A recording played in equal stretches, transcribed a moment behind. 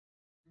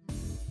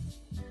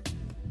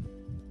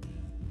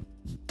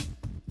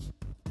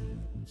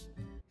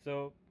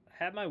So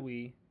I had my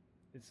Wii.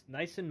 It's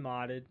nice and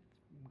modded.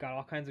 Got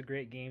all kinds of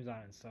great games on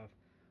it and stuff.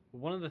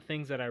 But one of the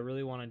things that I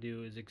really want to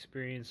do is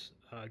experience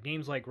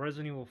games like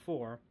Resident Evil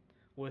 4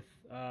 with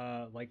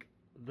like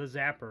the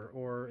Zapper,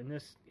 or in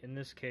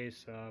this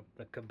case,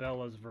 the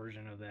Cabela's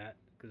version of that,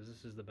 because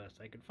this is the best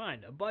I could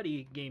find. A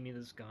buddy gave me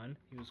this gun.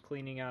 He was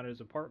cleaning out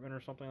his apartment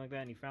or something like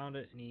that, and he found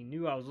it, and he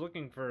knew I was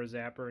looking for a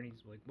Zapper, and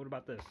he's like, "What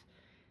about this?"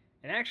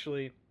 And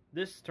actually,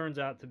 this turns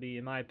out to be,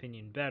 in my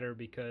opinion, better,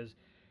 because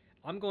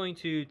I'm going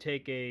to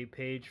take a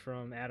page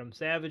from Adam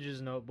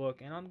Savage's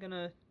notebook, and I'm going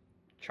to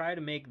try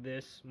to make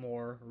this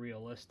more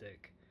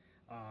realistic.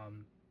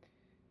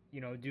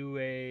 Do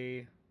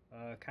a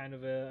kind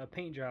of a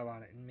paint job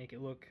on it and make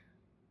it look,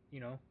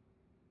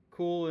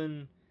 cool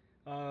and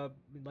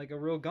like a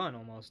real gun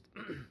almost.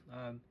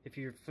 If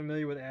you're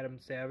familiar with Adam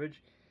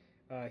Savage,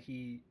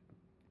 he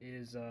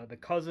is the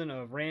cousin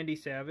of Randy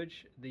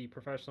Savage, the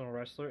professional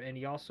wrestler, and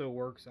he also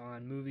works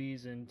on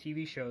movies and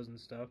TV shows and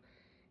stuff,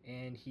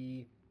 and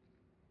he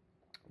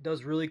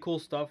does really cool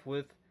stuff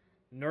with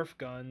Nerf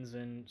guns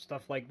and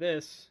stuff like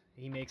this.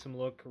 He makes them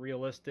look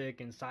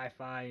realistic and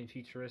sci-fi and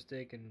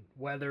futuristic and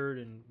weathered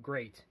and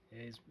great.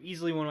 He's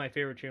easily one of my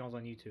favorite channels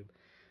on YouTube,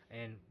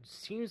 and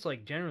seems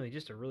like generally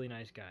just a really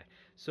nice guy.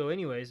 So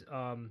anyways,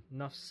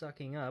 enough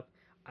sucking up.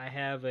 I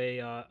have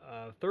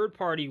a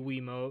third-party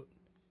Wiimote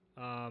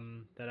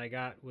that I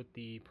got with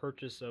the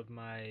purchase of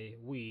my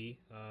Wii.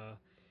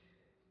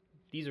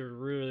 These are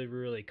really,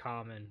 really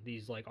common,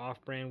 these like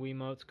off-brand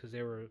Wiimotes, because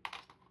they were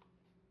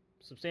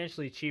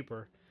substantially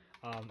cheaper.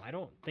 I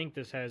don't think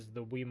this has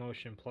the Wii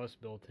Motion Plus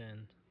built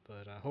in,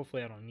 but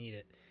hopefully I don't need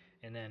it.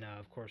 And then,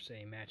 of course,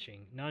 a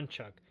matching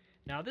nunchuck.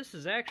 Now, this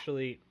is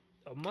actually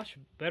a much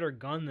better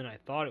gun than I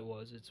thought it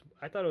was.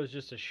 I thought it was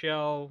just a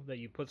shell that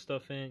you put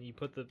stuff in, you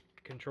put the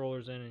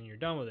controllers in, and you're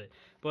done with it.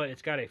 But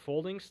it's got a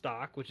folding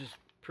stock, which is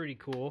pretty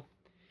cool.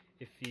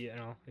 If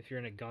if you're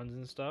into guns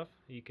and stuff,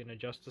 you can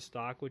adjust the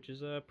stock, which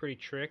is a pretty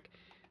trick.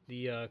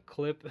 The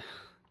clip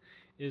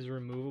is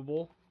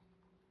removable.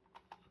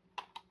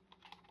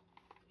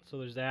 So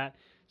there's that.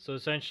 So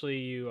essentially,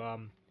 you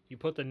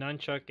put the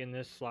nunchuck in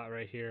this slot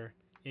right here,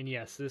 and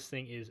yes, this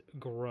thing is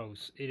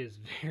gross. It is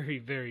very,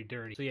 very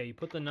dirty. So yeah, you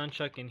put the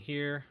nunchuck in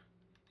here,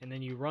 and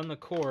then you run the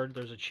cord.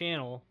 There's a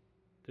channel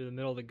through the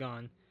middle of the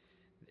gun.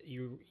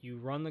 You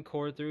run the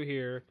cord through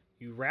here.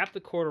 You wrap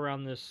the cord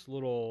around this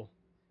little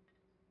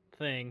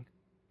thing,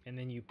 and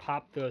then you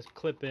pop the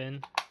clip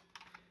in,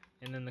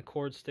 and then the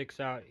cord sticks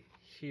out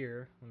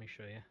here. Let me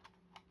show you.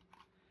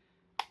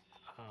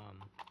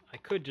 I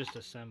could just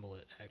assemble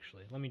it,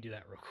 actually. Let me do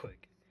that real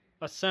quick.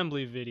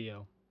 Assembly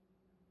video.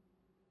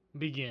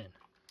 Begin.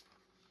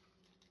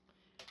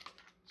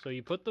 So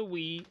you put the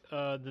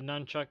the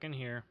nunchuck in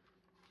here,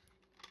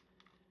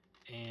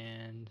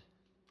 and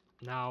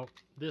now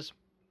this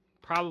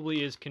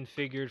probably is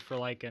configured for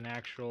like an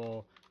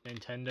actual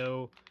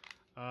Nintendo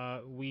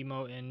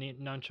Wiimote and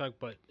nunchuck,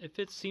 but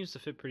it seems to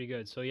fit pretty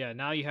good. So yeah,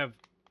 now you have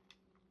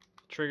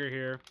trigger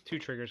here, two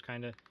triggers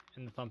kind of,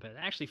 and the thumb pad. It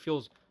actually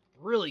feels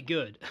really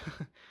good.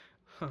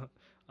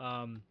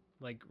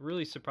 Like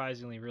really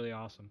surprisingly really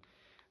awesome.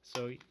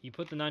 So you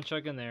put the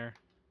nunchuck in there,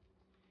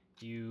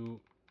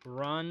 you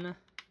run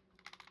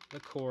the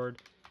cord.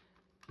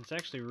 It's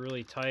actually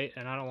really tight,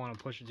 and I don't want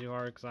to push it too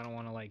hard because I don't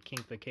want to like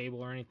kink the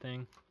cable or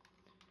anything,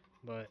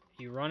 but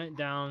you run it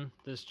down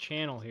this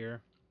channel here,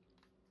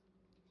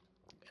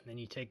 and then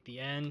you take the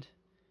end,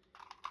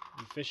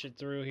 you fish it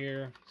through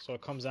here so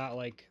it comes out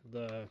like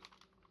where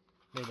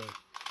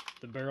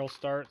the barrel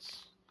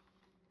starts.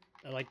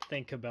 I'd like to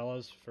thank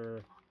Cabela's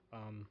for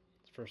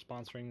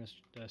sponsoring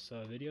this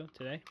video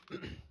today.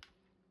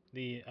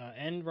 The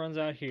end runs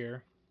out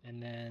here,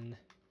 and then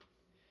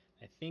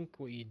I think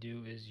what you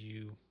do is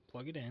you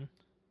plug it in.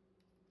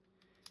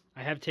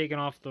 I have taken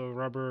off the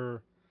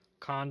rubber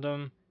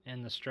condom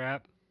and the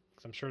strap,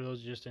 because I'm sure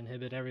those just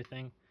inhibit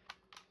everything.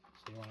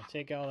 So you want to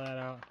take all that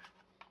out,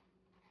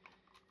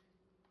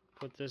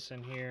 put this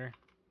in here,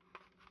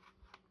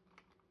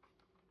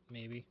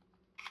 maybe.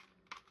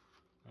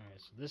 Alright,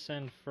 so this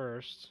end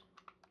first.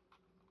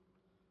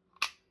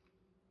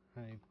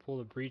 I pull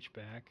the breech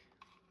back.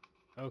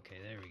 Okay,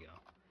 there we go.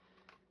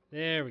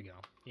 There we go.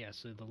 Yeah,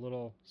 so the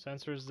little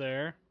sensor's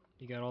there.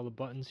 You got all the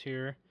buttons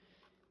here.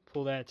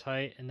 Pull that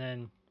tight, and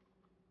then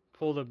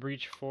pull the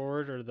breech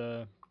forward, or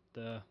the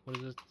what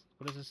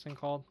is this thing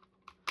called?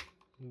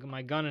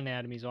 My gun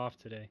anatomy's off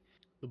today.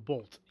 The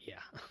bolt. Yeah,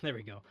 there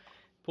we go.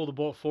 Pull the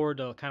bolt forward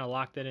to kind of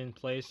lock that in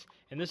place.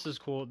 And this is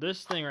cool.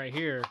 This thing right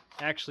here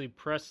actually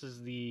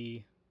presses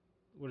the,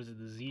 what is it,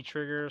 the Z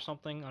trigger or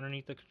something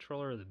underneath the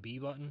controller, or the B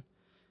button.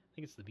 I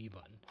think it's the B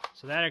button.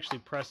 So that actually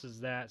presses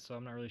that, so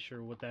I'm not really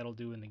sure what that'll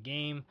do in the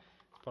game.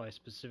 Probably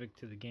specific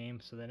to the game.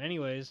 So then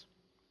anyways,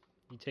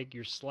 you take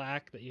your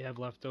slack that you have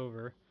left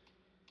over,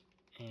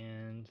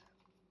 and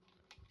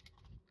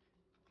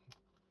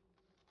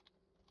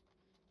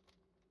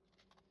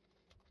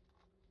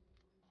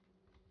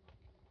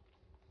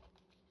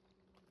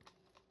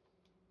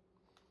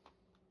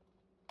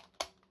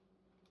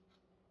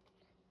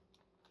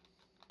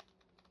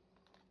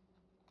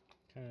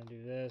kind of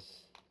do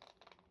this.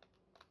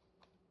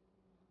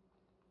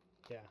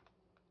 Yeah.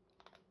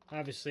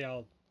 Obviously,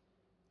 I'll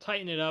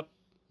tighten it up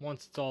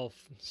once it's all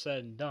said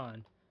and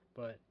done,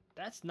 but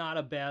that's not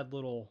a bad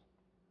little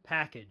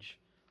package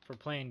for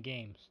playing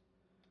games.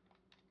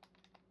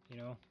 You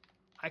know,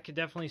 I could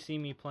definitely see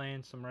me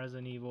playing some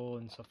Resident Evil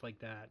and stuff like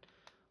that,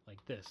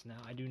 like this. Now,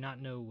 I do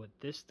not know what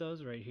this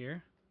does right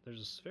here.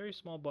 There's a very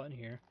small button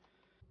here.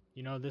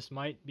 You know, this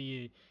might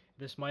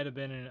have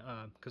been an,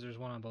 because there's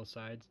one on both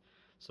sides.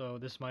 So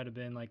this might have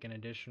been like an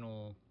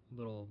additional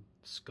little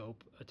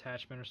scope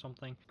attachment or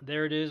something.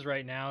 There it is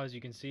right now, as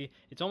you can see.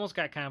 It's almost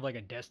got kind of like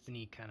a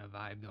Destiny kind of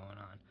vibe going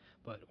on.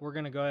 But we're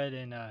going to go ahead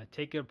and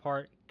take it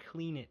apart,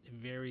 clean it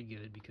very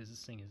good because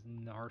this thing is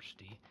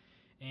nasty.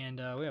 And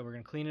yeah, we're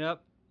going to clean it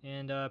up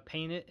and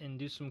paint it and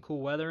do some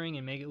cool weathering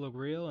and make it look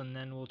real. And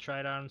then we'll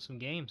try it out in some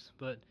games.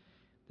 But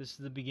this is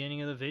the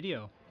beginning of the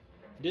video.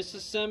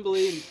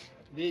 Disassembly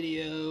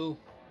video.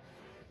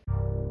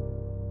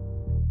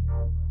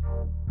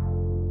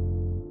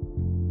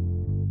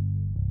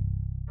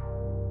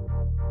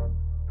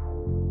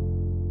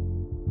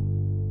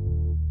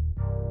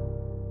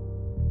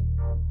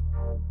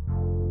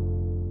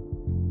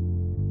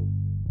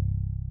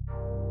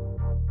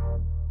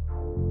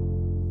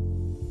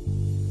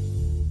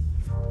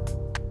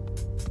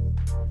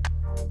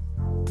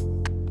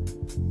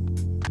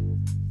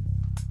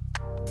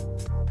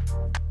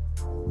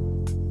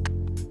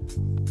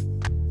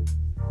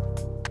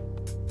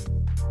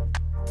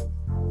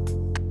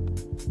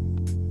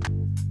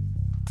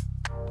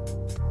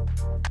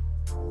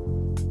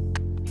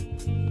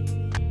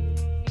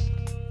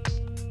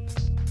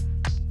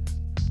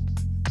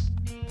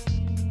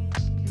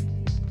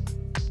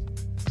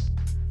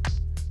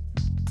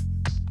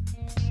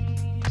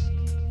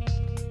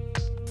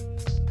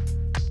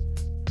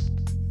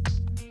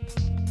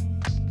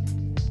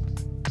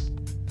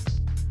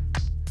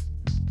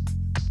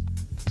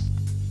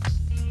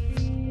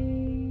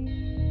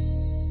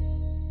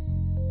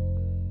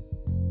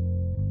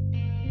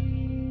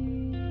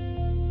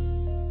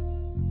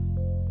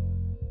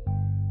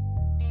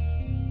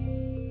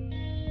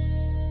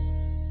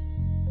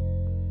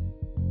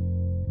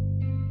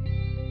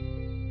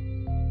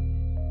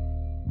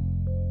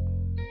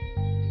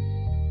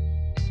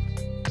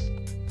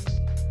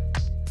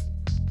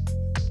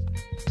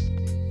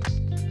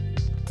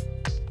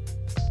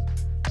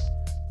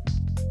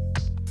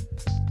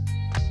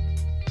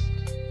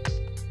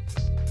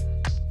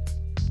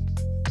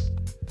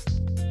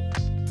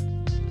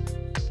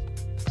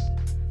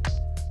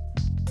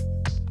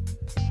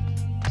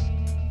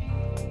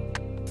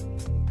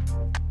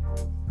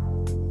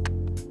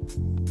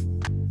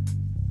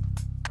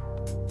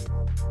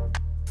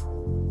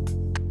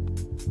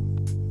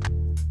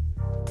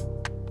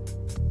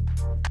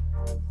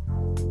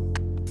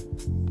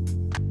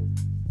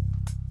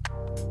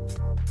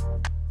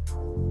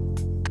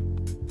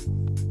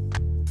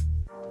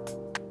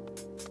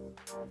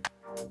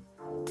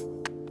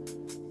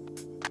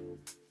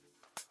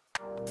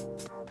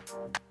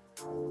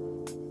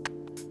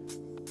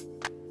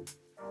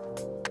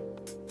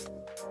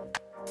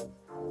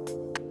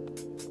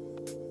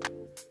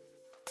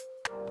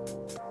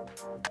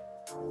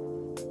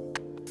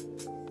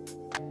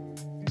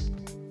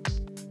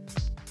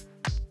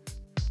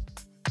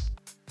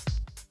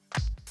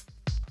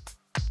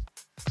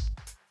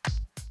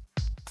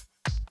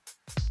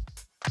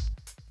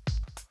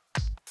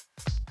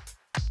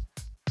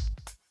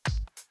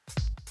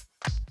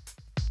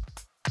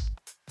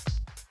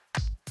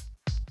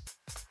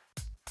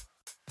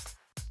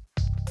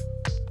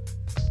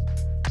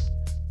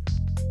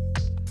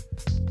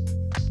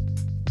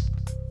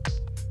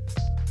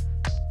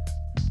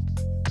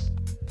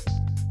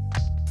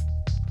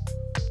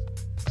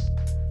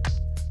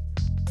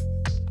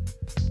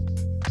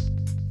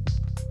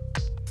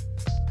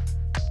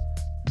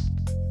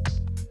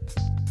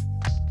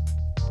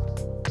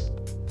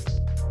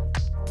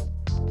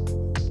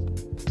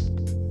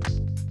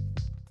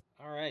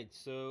 Alright,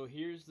 so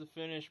here's the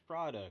finished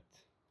product.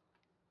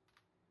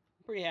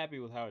 I'm pretty happy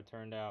with how it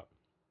turned out.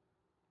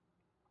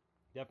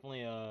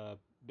 Definitely a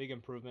big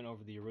improvement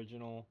over the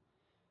original.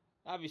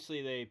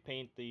 Obviously, they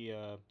paint the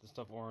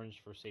stuff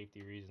orange for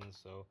safety reasons,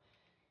 so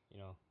you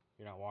know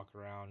you're not walking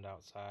around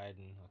outside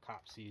and a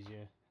cop sees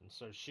you and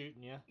starts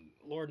shooting you.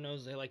 Lord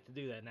knows they like to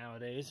do that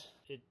nowadays.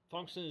 It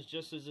functions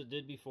just as it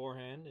did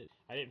beforehand.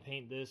 I didn't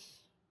paint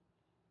this,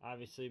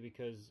 obviously,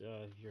 because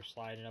if you're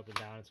sliding up and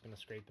down, it's going to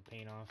scrape the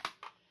paint off.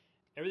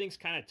 Everything's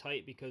kind of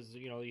tight because,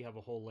 you know, you have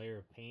a whole layer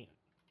of paint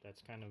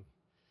that's kind of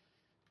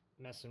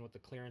messing with the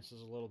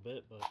clearances a little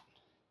bit, but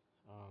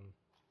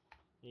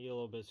you get a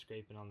little bit of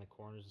scraping on the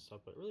corners and stuff,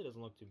 but it really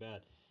doesn't look too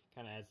bad.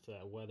 Kind of adds to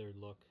that weathered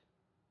look,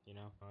 you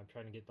know. I'm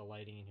trying to get the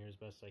lighting in here as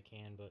best I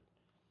can, but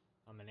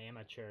I'm an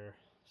amateur,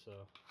 so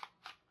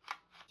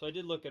I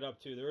did look it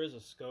up too. There is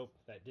a scope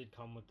that did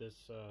come with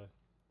this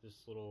this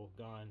little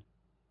gun.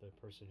 The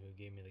person who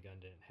gave me the gun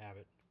didn't have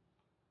it,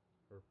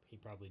 or he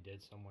probably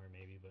did somewhere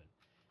maybe, but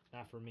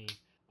not for me.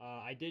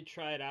 I did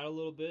try it out a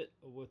little bit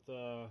with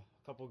a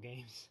couple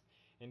games,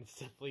 and it's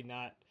definitely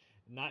not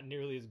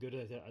nearly as good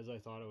as I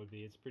thought it would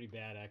be. It's pretty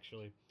bad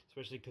actually,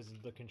 especially because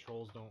the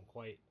controls don't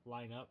quite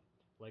line up.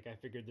 Like I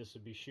figured this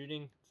would be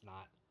shooting. It's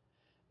not.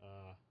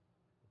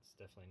 It's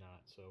definitely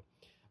not. So,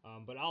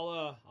 but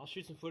I'll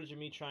shoot some footage of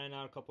me trying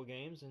out a couple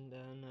games, and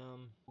then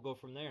we'll go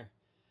from there.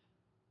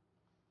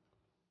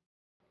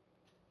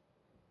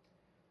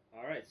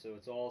 All right, so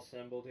it's all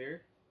assembled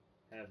here.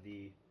 Have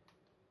the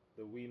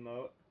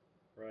Wiimote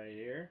right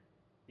here.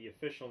 The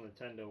official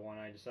Nintendo one.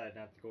 I decided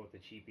not to go with the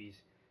cheapies,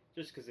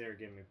 just because they were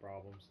giving me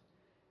problems.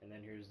 And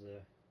then here's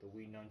the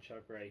Wii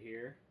nunchuck right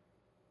here.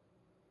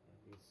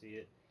 You can see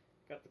it.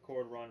 Got the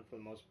cord run for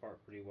the most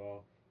part pretty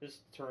well. This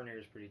turn here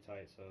is pretty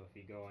tight, so if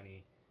you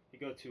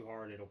go too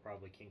hard, it'll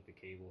probably kink the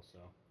cable. So,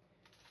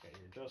 got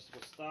your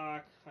adjustable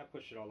stock. I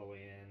push it all the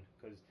way in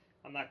because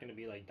I'm not going to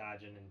be like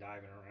dodging and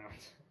diving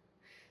around.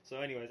 So,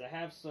 anyways, I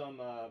have some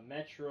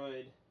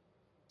Metroid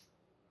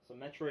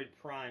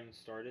Prime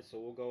started, so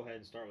we'll go ahead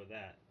and start with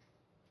that.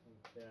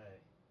 Okay.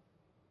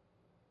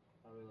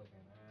 How are we looking?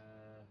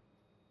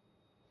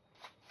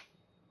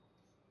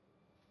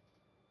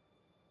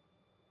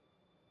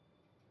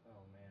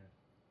 Oh man.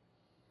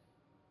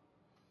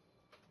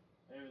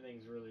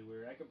 Everything's really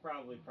weird. I could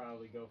probably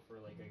go for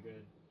like a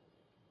good...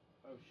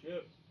 Oh,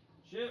 shit.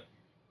 Shit!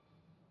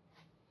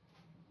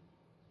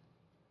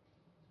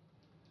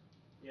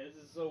 Yeah, this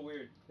is so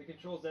weird. The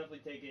controls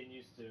definitely take getting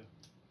used to.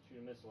 Shoot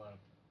a missile at him.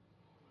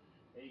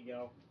 There you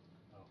go.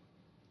 Oh.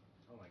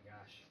 Oh my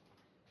gosh.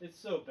 It's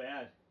so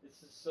bad. It's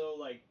just so,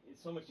 like,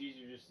 it's so much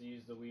easier just to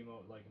use the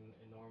Wiimote like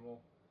a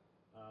normal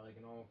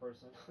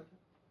person.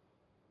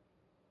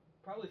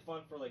 Probably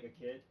fun for like a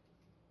kid.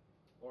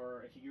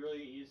 Or if you really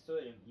get used to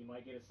it, you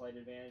might get a slight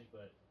advantage,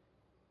 but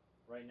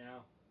right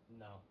now,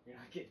 no. You're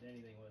not getting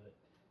anything with it.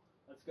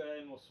 Let's go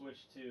ahead and we'll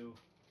switch to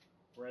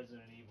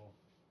Resident Evil.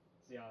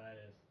 See how that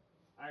is.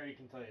 I already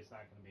can tell you it's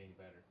not going to be any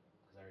better,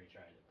 because I already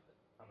tried it, but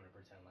I'm going to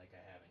pretend like I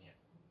haven't yet.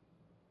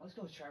 Let's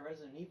go try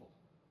Resident Evil.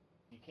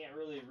 You can't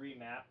really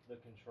remap the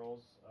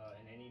controls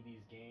in any of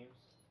these games.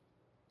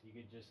 You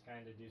could just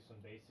kind of do some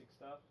basic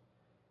stuff.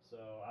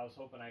 So I was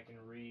hoping I can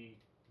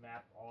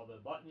remap all the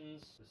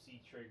buttons. The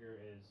C trigger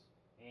is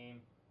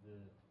aim, the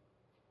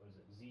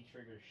Z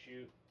trigger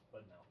shoot,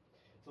 but no.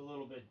 It's a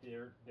little bit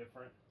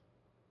different,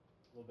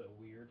 a little bit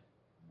weird.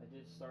 I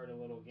did start a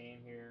little game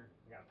here.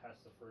 I got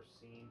past the first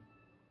scene,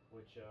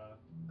 which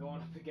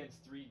going up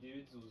against 3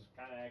 dudes was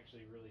kind of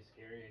actually really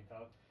scary and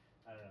tough.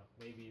 I don't know,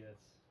 maybe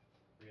that's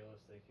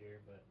realistic here,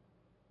 but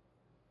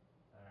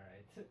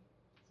alright.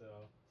 So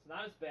it's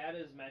not as bad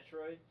as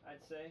Metroid,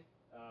 I'd say.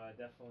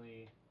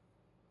 Definitely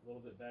a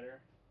little bit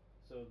better.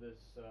 So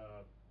this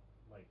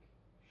like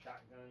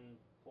shotgun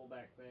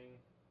pullback thing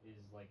is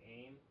like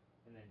aim,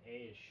 and then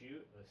A is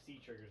shoot. The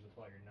C triggers to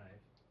pull out your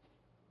knife.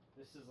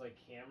 This is like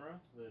camera.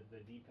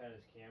 The D-pad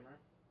is camera.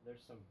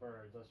 There's some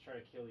birds. Let's try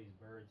to kill these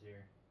birds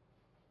here.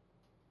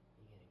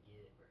 You gonna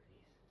get it,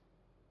 birdies?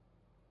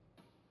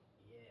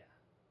 Yeah.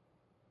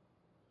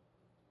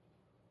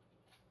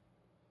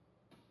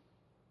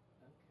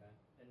 Okay.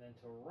 And then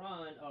to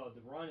run, oh,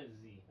 the run is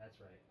Z. That's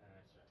right.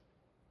 That's right.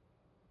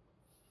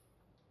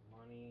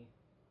 Money.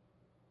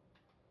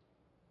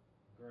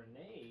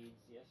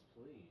 Grenades, yes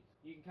please.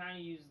 You can kind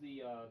of use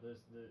the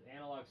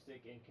analog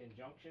stick in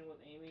conjunction with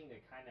aiming to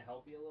kind of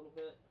help you a little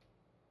bit.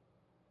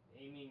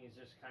 Aiming is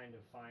just kind of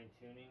fine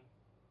tuning,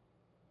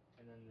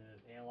 and then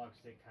the analog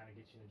stick kind of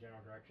gets you in the general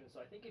direction. So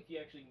I think if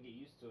you actually can get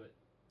used to it,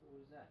 what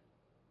is that?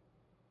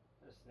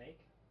 Is that a snake?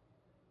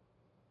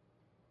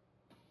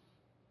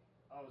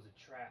 Oh, it was a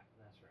trap.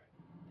 That's right.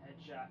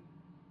 Headshot.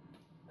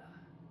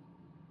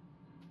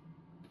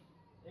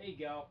 There you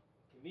go.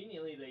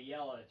 Conveniently, they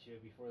yell at you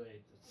before they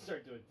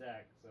start to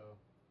attack, so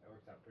that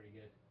worked out pretty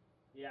good.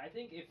 Yeah, I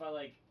think if I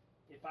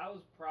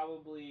was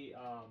probably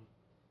on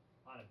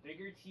a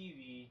bigger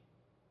TV,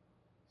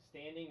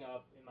 standing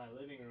up in my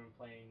living room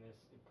playing this,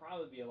 it'd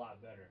probably be a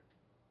lot better.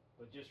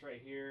 But just right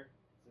here,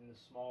 it's in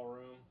this small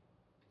room,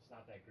 it's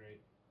not that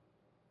great.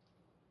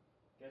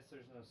 Guess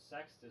there's no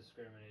sex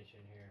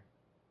discrimination here.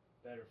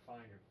 Better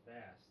find her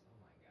fast.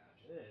 Oh my gosh.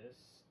 This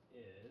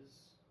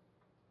is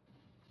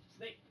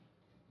snake.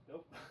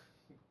 Nope.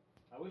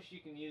 I wish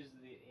you can use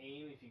the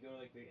aim if you go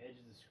to like the edge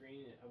of the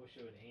screen. I wish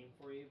it would aim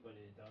for you, but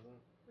it doesn't.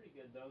 Pretty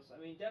good though. So,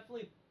 I mean,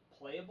 definitely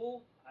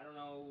playable. I don't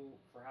know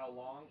for how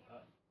long.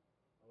 Oh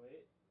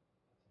wait.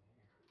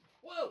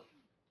 Whoa!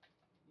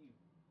 You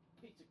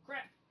piece of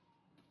crap!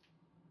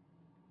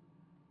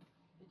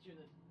 Hit you in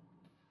the.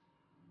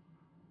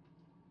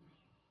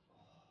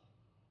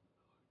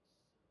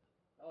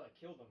 Oh, I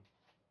killed him.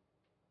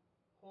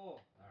 Oh,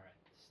 all right.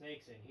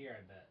 Snake's in here,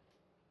 I bet.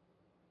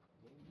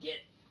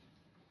 Get.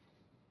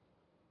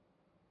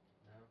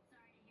 No.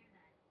 Sorry to hear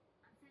that.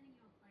 I'm sending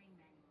you a playing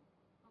manual.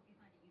 Hope you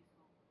find it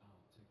useful.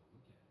 I'll take a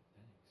look at it,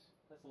 thanks.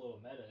 That's a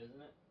little meta, isn't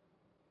it?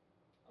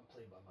 I'm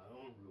playing by my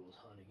own rules,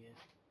 Hunnigan.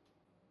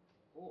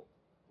 Oh,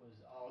 what is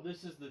it? Oh,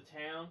 this is the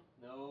town?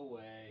 No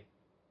way.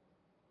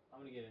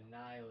 I'm gonna get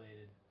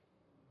annihilated.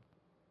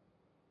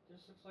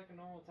 Just looks like a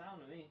normal town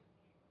to me.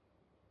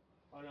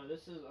 Oh no,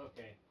 this is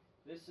okay.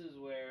 This is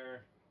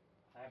where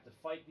I have to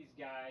fight these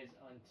guys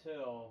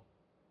until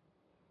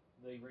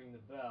they ring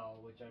the bell,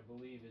 which I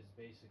believe is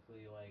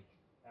basically like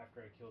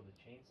after I kill the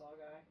chainsaw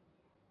guy.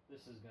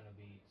 This is gonna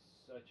be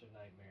such a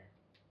nightmare.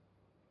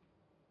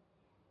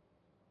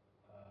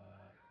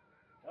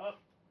 Oh,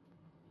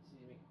 he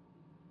sees me.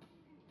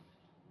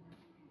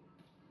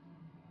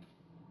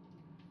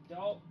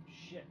 Oh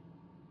shit!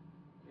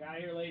 Get out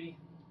of here, lady.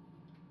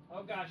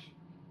 Oh gosh.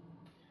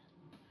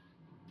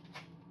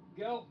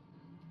 Go.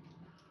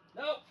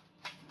 No.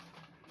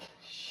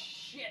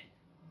 Shit.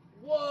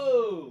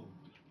 Whoa.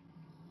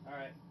 All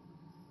right.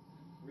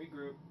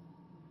 Regroup.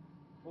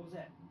 What was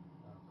that?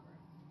 Oh crap.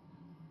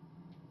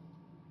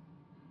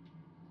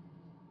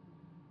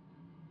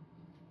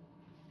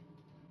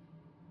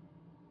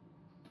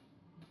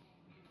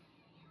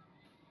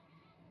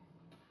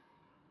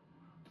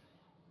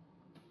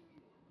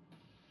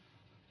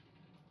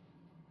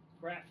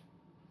 Crap.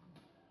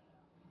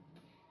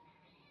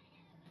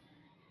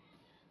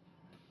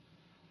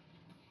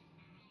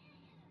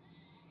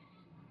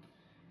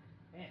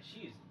 Man,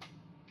 she's.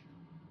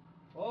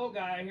 Oh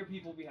god, I hear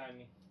people behind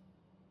me.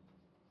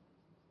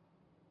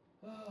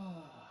 I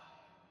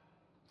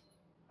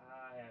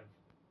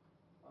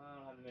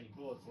don't have many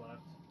bullets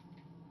left.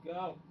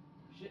 Go.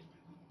 Shit.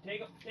 Take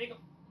him. Take him.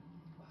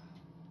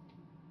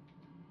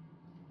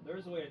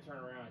 There's a way to turn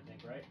around, I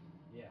think, right?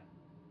 Yeah.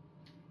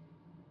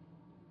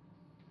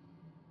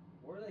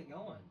 Where are they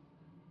going?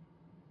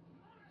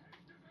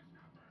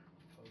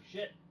 Oh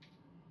shit.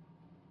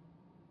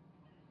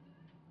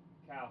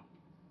 Cow.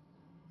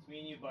 It's me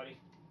and you, buddy.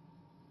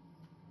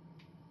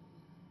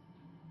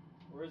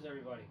 Where is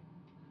everybody?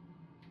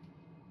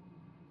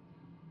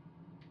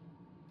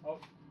 Oh.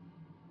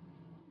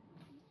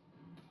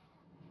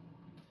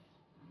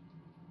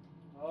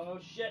 Oh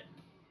shit.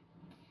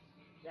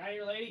 Get out of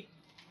here, lady.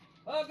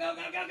 Oh, go,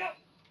 go, go, go.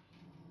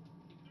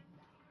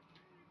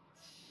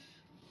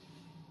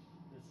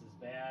 This is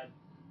bad.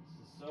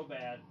 This is so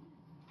bad.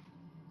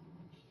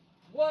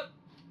 What?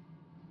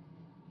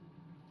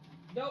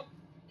 Nope.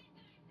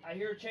 I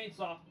hear a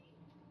chainsaw.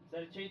 Is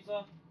that a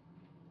chainsaw?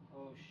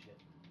 Oh shit.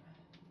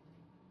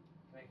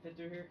 Can I fit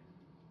through here?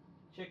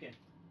 Chicken.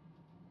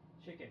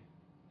 Chicken.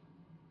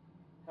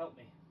 Help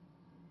me.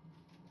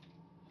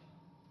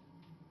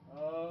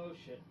 Oh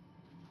shit.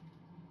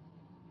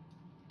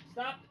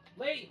 Stop!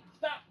 Lady!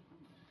 Stop!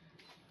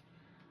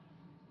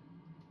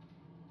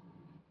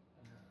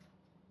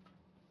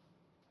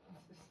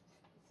 This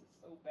is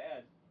so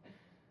bad.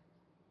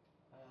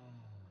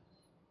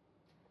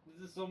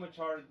 This is so much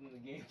harder than the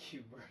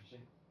GameCube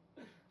version.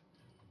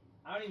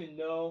 I don't even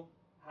know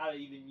how to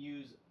even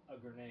use a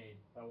grenade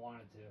if I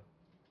wanted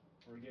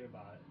to. Forget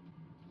about it.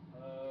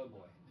 Oh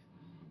boy.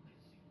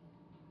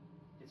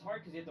 It's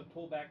hard because you have to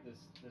pull back this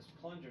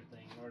plunger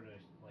thing in order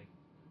to, like...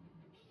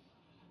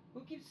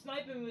 Who keeps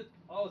sniping with...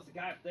 Oh, it's the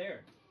guy up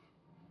there.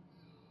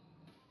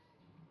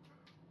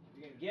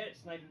 You're gonna get it,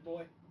 sniping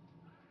boy.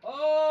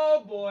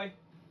 Oh boy!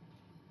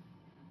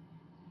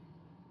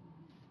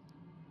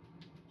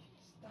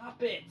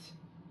 Stop it!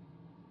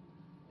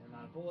 And I'm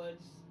out of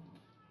bullets.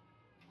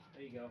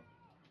 There you go.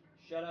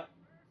 Shut up.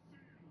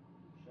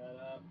 Shut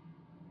up.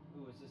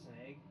 Ooh, is this an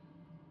egg?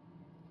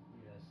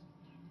 Look at this.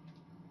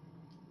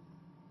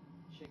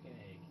 Chicken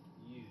egg.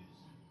 Use.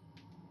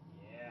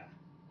 Yeah.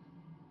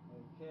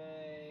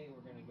 Okay,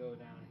 we're gonna go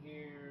down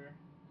here.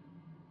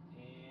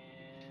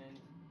 And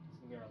it's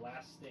gonna be our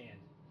last stand.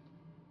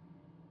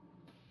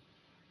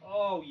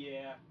 Oh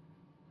yeah.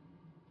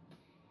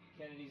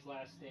 Kennedy's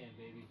last stand,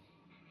 baby.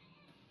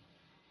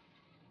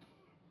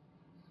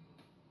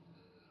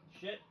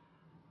 Shit.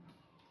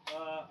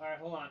 Alright,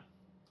 hold on.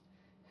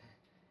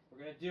 We're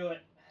gonna do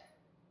it.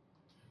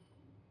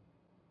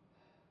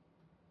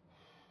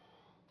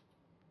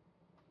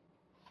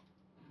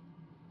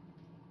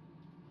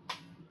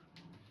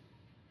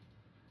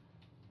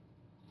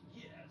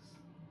 Yes.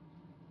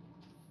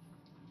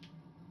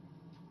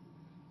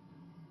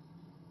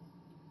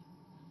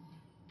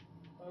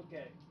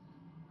 Okay.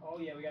 Oh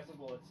yeah, we got some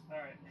bullets.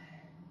 Alright.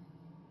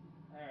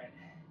 Alright.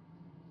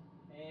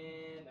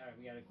 And, alright,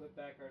 we gotta equip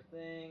back our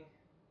thing.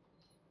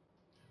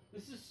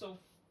 This is so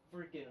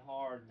freaking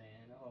hard,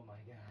 man. Oh my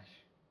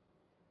gosh.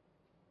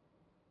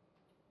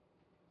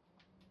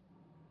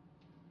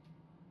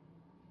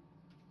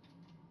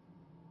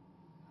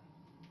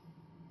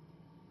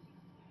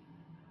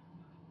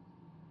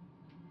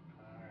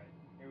 Alright,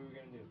 here we're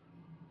gonna do.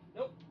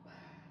 Nope.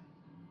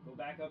 Go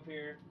back up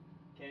here.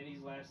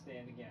 Kennedy's last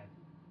stand again.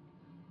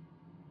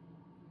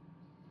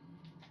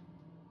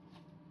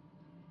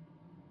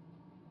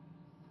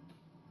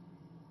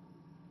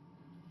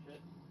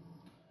 Shit.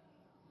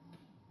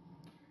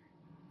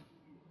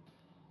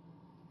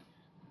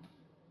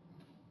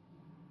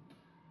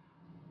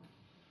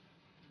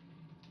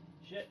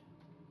 Shit.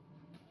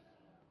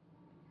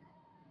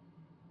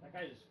 That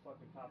guy just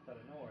fucking popped out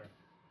of nowhere.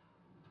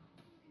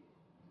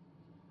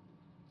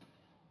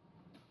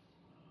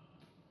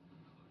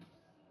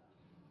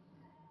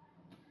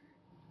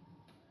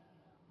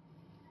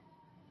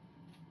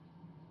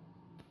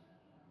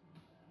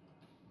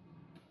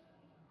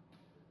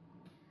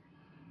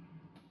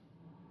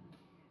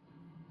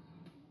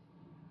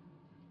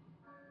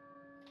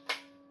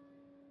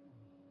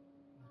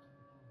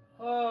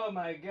 Oh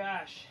my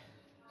gosh.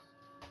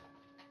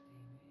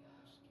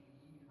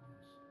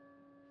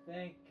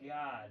 Thank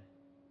God.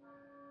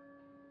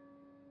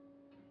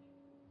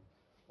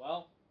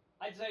 Well,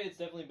 I'd say it's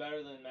definitely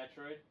better than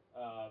Metroid.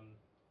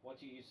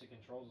 Once you get used to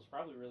controls, it's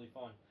probably really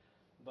fun.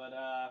 But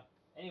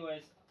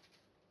anyways,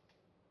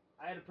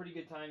 I had a pretty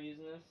good time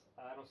using this.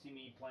 I don't see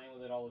me playing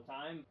with it all the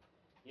time.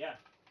 Yeah,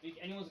 if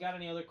anyone's got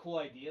any other cool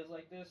ideas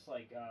like this,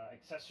 like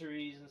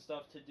accessories and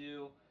stuff to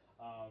do,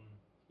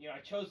 I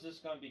chose this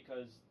gun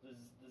because the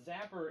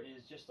Zapper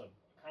is just a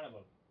kind of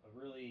a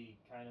really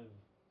kind of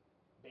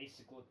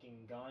basic looking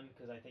gun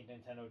because I think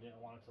Nintendo didn't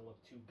want it to look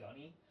too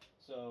gunny.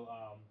 So,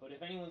 but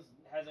if anyone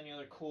has any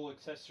other cool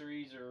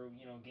accessories or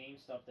game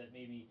stuff that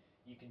maybe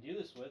you can do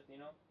this with,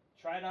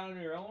 try it out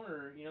on your own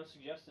or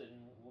suggest it, and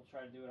we'll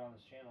try to do it on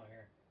this channel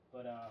here.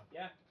 But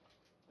yeah,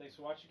 thanks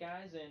for watching,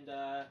 guys, and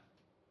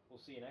we'll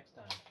see you next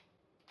time.